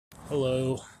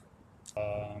Hello,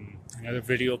 another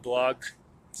video blog.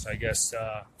 So I guess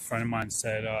a friend of mine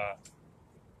said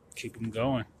keep them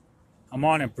going. I'm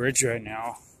on a bridge right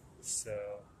now, so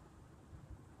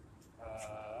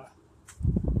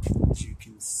as you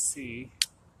can see,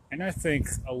 and I think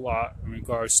a lot in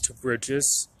regards to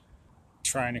bridges,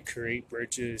 trying to create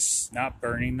bridges, not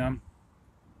burning them.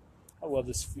 I love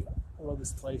this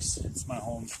place. It's my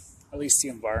home, at least the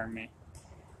environment.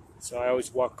 So I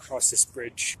always walk across this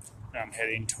bridge when I'm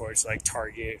heading towards like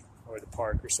Target or the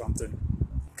park or something.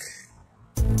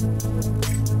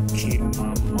 Keep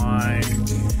my mind.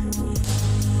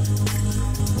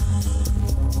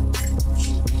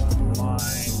 Keep my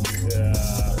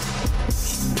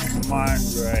mind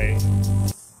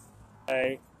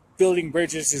right. Building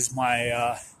bridges is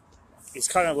my, it's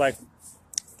kind of like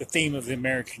the theme of the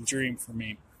American dream for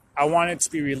me. I want it to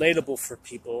be relatable for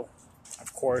people,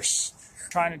 of course.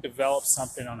 Trying to develop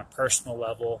something on a personal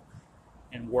level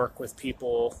and work with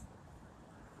people,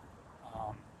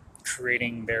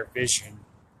 creating their vision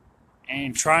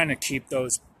and trying to keep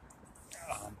those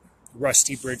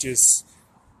rusty bridges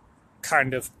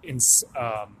kind of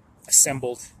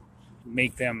assembled,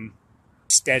 make them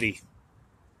steady.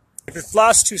 The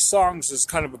last two songs is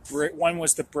kind of a one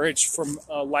was the bridge from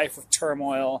a life of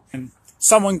turmoil and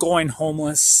someone going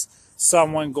homeless,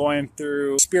 someone going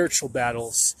through spiritual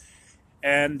battles.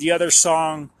 And the other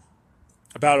song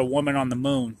about a woman on the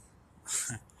moon.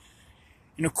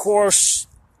 And of course,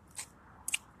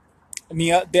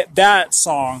 that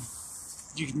song,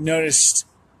 you noticed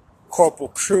Corporal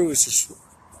Cruz,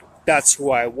 that's who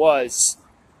I was,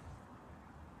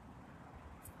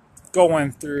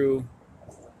 going through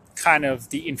kind of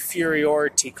the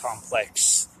inferiority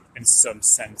complex in some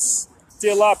sense.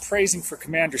 Did a lot of praising for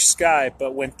Commander Sky,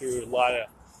 but went through a lot of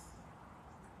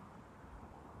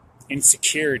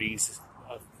insecurities,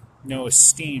 of no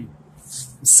esteem.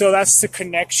 So that's the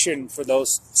connection for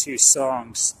those two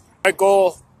songs. My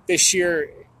goal this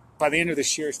year, by the end of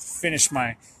this year, is to finish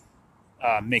my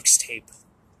mixtape.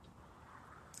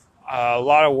 A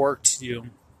lot of work to do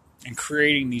in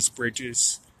creating these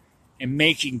bridges and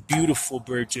making beautiful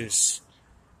bridges.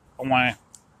 I want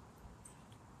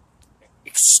to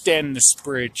extend this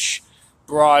bridge,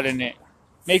 broaden it,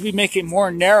 maybe make it more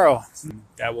narrow.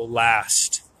 That will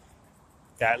last.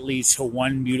 That leads to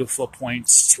one beautiful point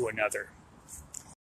to another.